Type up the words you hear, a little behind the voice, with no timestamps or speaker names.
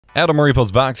Adam or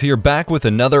EposVox here, back with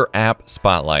another app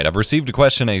spotlight. I've received a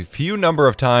question a few number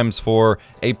of times for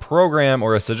a program,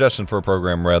 or a suggestion for a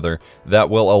program rather, that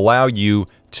will allow you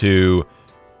to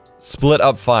split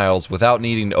up files without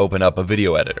needing to open up a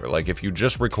video editor. Like if you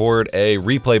just record a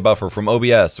replay buffer from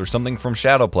OBS or something from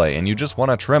Shadowplay and you just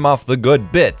want to trim off the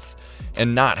good bits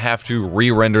and not have to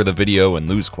re-render the video and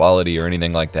lose quality or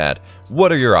anything like that, what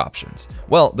are your options?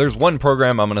 Well, there's one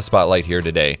program I'm going to spotlight here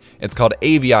today. It's called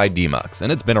avidemux,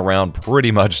 and it's been around pretty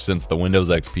much since the Windows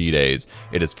XP days.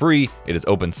 It is free, it is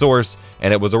open source,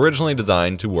 and it was originally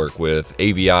designed to work with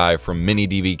AVI from mini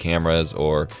DV cameras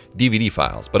or DVD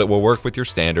files, but it will work with your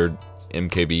standard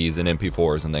MKVs and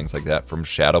MP4s and things like that from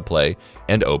Shadowplay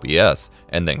and OBS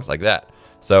and things like that.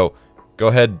 So go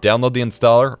ahead, download the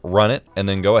installer, run it, and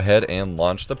then go ahead and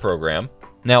launch the program.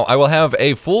 Now, I will have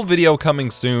a full video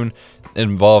coming soon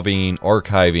involving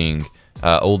archiving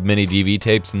old mini DV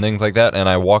tapes and things like that, and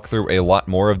I walk through a lot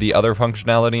more of the other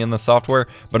functionality in the software,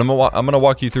 but I'm going to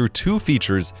walk you through two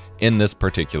features in this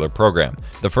particular program.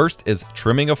 The first is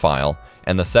trimming a file,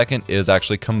 and the second is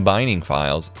actually combining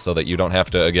files so that you don't have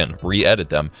to, again, re-edit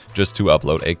them just to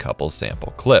upload a couple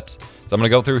sample clips. So I'm going to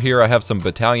go through here. I have some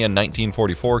Battalion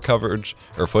 1944 coverage,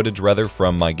 or footage rather,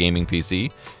 from my gaming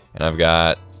PC, and I've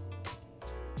got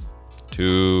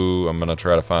I'm going to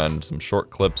try to find some short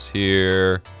clips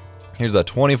here. Here's a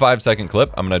 25-second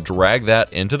clip. I'm going to drag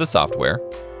that into the software.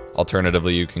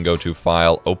 Alternatively, you can go to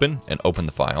File, Open, and open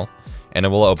the file, and it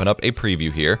will open up a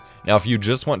preview here. Now, if you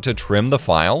just want to trim the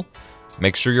file,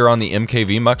 make sure you're on the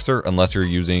MKV muxer unless you're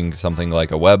using something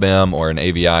like a WebM or an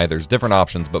AVI. There's different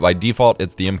options, but by default,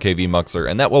 it's the MKV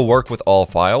muxer, and that will work with all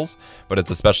files, but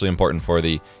it's especially important for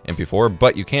the MP4,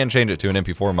 but you can change it to an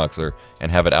MP4 muxer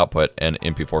and have it output an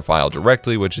MP4 file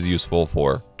directly, which is useful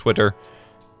for Twitter.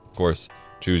 Of course,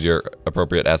 choose your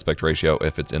appropriate aspect ratio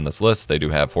if it's in this list. They do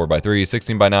have 4:3,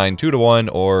 16:9, 2:1,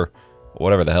 or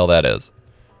whatever the hell that is.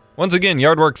 Once again,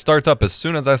 yard work starts up as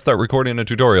soon as I start recording a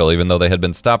tutorial, even though they had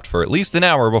been stopped for at least an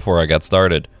hour before I got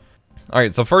started.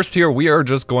 Alright, so first here, we are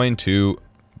just going to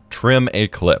trim a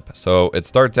clip. So it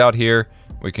starts out here,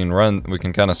 we can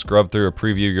kind of scrub through a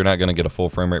preview. You're not going to get a full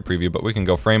frame rate preview, but we can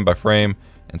go frame by frame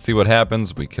and see what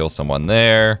happens. We kill someone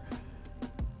there.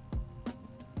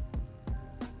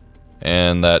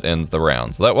 And that ends the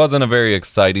round. So that wasn't a very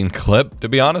exciting clip, to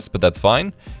be honest, but that's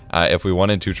fine. If we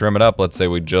wanted to trim it up, let's say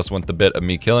we just want the bit of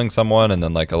me killing someone and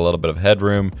then like a little bit of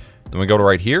headroom, then we go to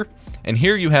right here. And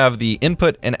here you have the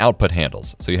input and output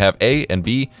handles. So you have A and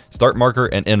B, start marker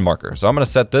and end marker. So I'm going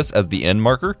to set this as the end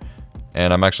marker,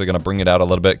 and I'm actually going to bring it out a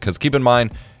little bit, because keep in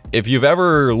mind, if you've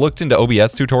ever looked into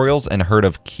OBS tutorials and heard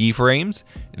of keyframes,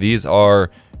 these are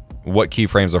what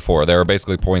keyframes are for. They are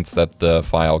basically points that the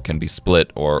file can be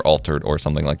split or altered or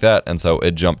something like that, and so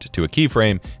it jumped to a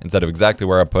keyframe instead of exactly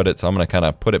where I put it. So I'm going to kind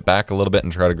of put it back a little bit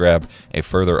and try to grab a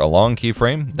further along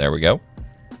keyframe. There we go.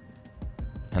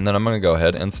 And then I'm going to go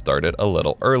ahead and start it a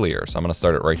little earlier. So I'm going to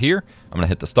start it right here. I'm going to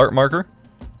hit the start marker.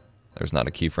 There's not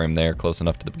a keyframe there close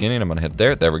enough to the beginning. I'm going to hit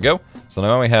there. There we go. So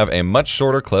now we have a much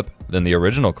shorter clip than the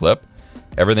original clip.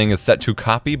 Everything is set to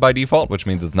copy by default, which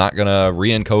means it's not going to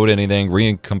re-encode anything,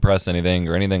 re-compress anything,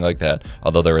 or anything like that.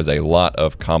 Although there is a lot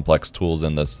of complex tools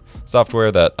in this software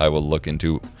that I will look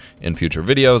into in future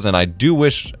videos. And I do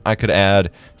wish I could add,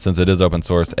 since it is open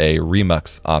source, a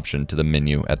remux option to the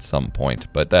menu at some point.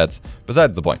 But that's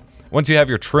besides the point. Once you have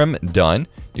your trim done,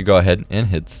 you go ahead and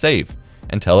hit save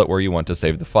and tell it where you want to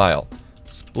save the file.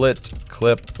 Split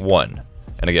clip 1.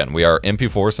 And again, we are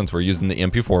MP4 since we're using the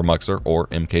MP4 muxer, or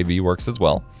MKV works as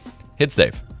well. Hit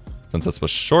save. Since this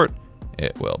was short,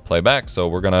 it will play back. So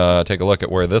we're gonna take a look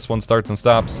at where this one starts and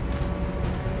stops.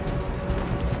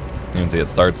 You can see it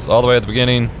starts all the way at the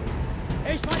beginning.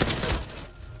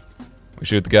 We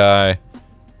shoot the guy,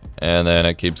 and then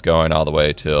it keeps going all the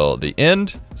way till the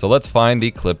end. So let's find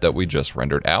the clip that we just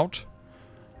rendered out.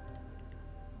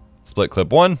 Split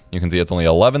clip 1. You can see it's only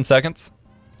 11 seconds.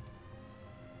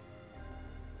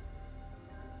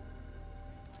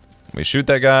 We shoot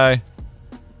that guy,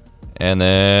 and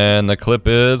then the clip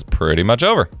is pretty much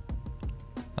over.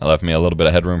 That left me a little bit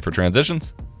of headroom for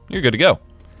transitions. You're good to go.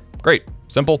 Great,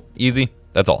 simple, easy,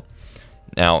 that's all.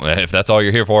 Now, if that's all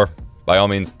you're here for, by all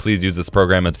means, please use this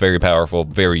program. It's very powerful,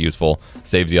 very useful,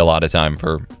 saves you a lot of time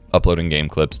for uploading game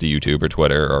clips to YouTube or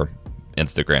Twitter or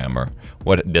Instagram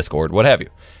or Discord, what have you.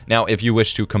 Now, if you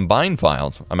wish to combine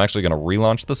files, I'm actually going to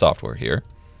relaunch the software here.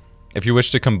 If you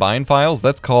wish to combine files,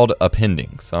 that's called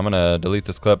appending. So I'm going to delete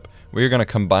this clip. We're going to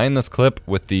combine this clip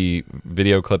with the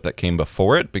video clip that came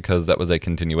before it, because that was a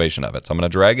continuation of it. So I'm going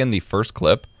to drag in the first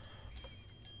clip.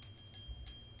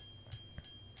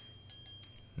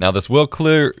 Now this will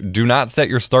clear, do not set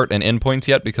your start and end points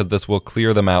yet because this will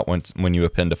clear them out when you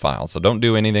append a file. So don't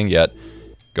do anything yet.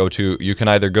 You can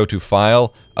either go to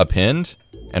File, Append,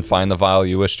 and find the file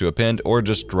you wish to append, or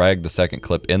just drag the second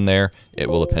clip in there. It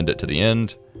will append it to the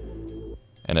end,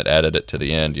 and it added it to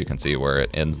the end. You can see where it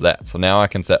ends that. So now I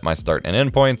can set my start and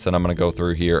end points, and I'm gonna go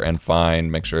through here and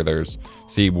make sure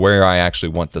see where I actually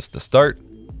want this to start.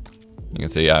 You can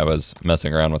see I was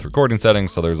messing around with recording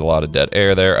settings, so there's a lot of dead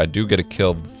air there. I do get a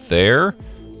kill there,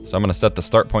 so I'm gonna set the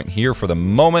start point here for the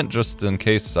moment, just in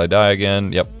case I die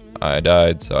again. Yep, I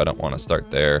died, so I don't wanna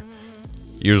start there.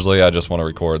 Usually I just wanna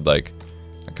record like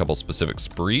a couple specific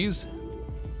sprees.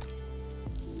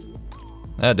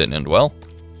 That didn't end well.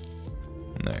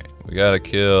 Alright, we got a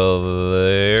kill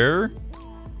there.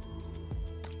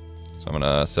 So I'm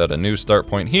gonna set a new start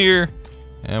point here,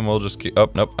 and we'll just keep, oh,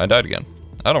 nope, I died again.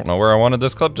 I don't know where I wanted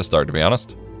this clip to start, to be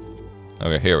honest.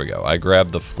 Okay, here we go. I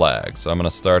grabbed the flag, so I'm gonna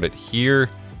start it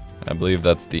here. I believe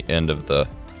that's the end of we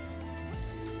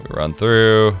run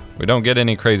through. We don't get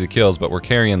any crazy kills, but we're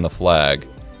carrying the flag.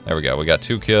 There we go, we got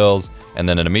 2 kills, and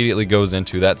then it immediately goes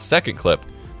into that second clip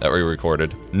that we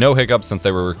recorded. No hiccups since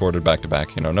they were recorded back to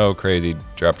back. You know, no crazy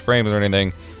dropped frames or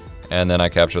anything. And then I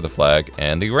capture the flag,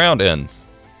 and the round ends.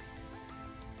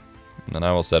 And then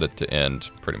I will set it to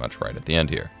end pretty much right at the end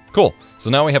here. Cool, so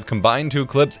now we have combined 2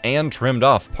 clips and trimmed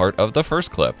off part of the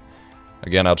first clip.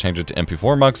 Again, I'll change it to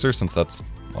MP4 muxer since that's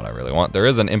what I really want. There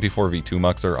is an MP4 V2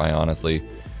 muxer. I honestly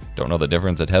don't know the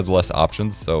difference. It has less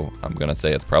options, so I'm gonna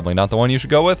say it's probably not the one you should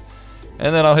go with.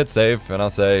 And then I'll hit save, and I'll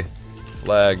say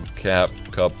flag cap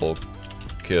couple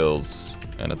kills,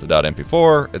 and it's a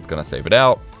 .mp4. It's gonna save it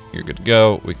out. You're good to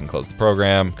go. We can close the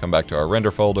program, come back to our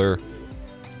render folder.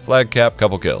 Flag cap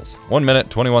couple kills. 1 minute,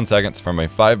 21 seconds from a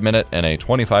 5 minute and a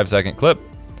 25-second clip.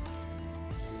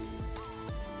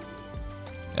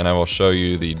 And I will show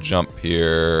you the jump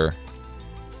here.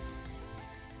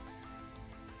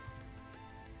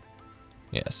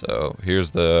 Yeah, so here's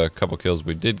the couple kills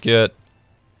we did get.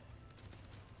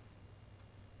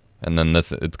 And then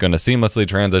it's going to seamlessly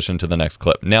transition to the next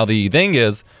clip. Now the thing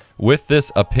is, with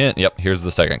this append, yep, here's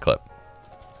the second clip.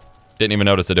 Didn't even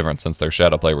notice a difference since their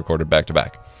shadow play recorded back to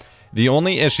back. The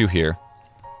only issue here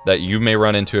that you may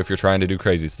run into if you're trying to do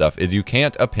crazy stuff is you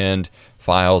can't append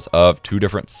files of 2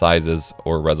 different sizes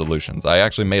or resolutions. I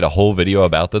actually made a whole video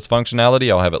about this functionality.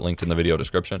 I'll have it linked in the video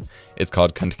description. It's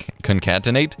called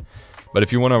concatenate. But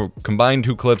if you want to combine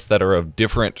 2 clips that are of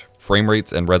different frame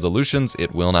rates and resolutions,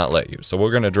 it will not let you. So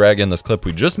we're going to drag in this clip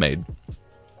we just made.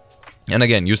 And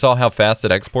again, you saw how fast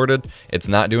it exported. It's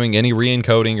not doing any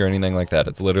re-encoding or anything like that.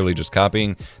 It's literally just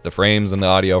copying the frames and the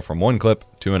audio from one clip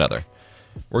to another.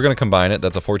 We're going to combine it.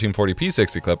 That's a 1440p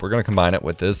 60 clip. We're going to combine it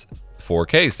with this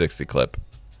 4K 60 clip.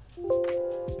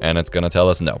 And it's going to tell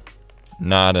us no,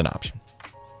 not an option.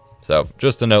 So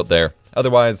just a note there.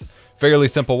 Otherwise, fairly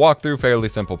simple walkthrough, fairly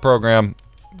simple program.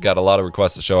 Got a lot of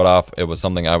requests to show it off. It was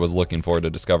something I was looking forward to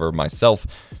discover myself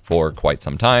for quite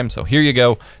some time. So here you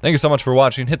go. Thank you so much for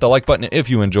watching. Hit the like button if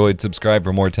you enjoyed. Subscribe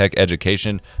for more tech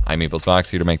education. I'm EposVox,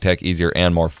 here to make tech easier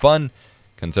and more fun.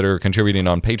 Consider contributing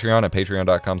on Patreon at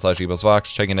patreon.com/EposVox.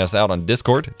 Checking us out on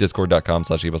Discord,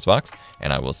 discord.com/EposVox.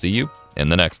 And I will see you in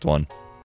the next one.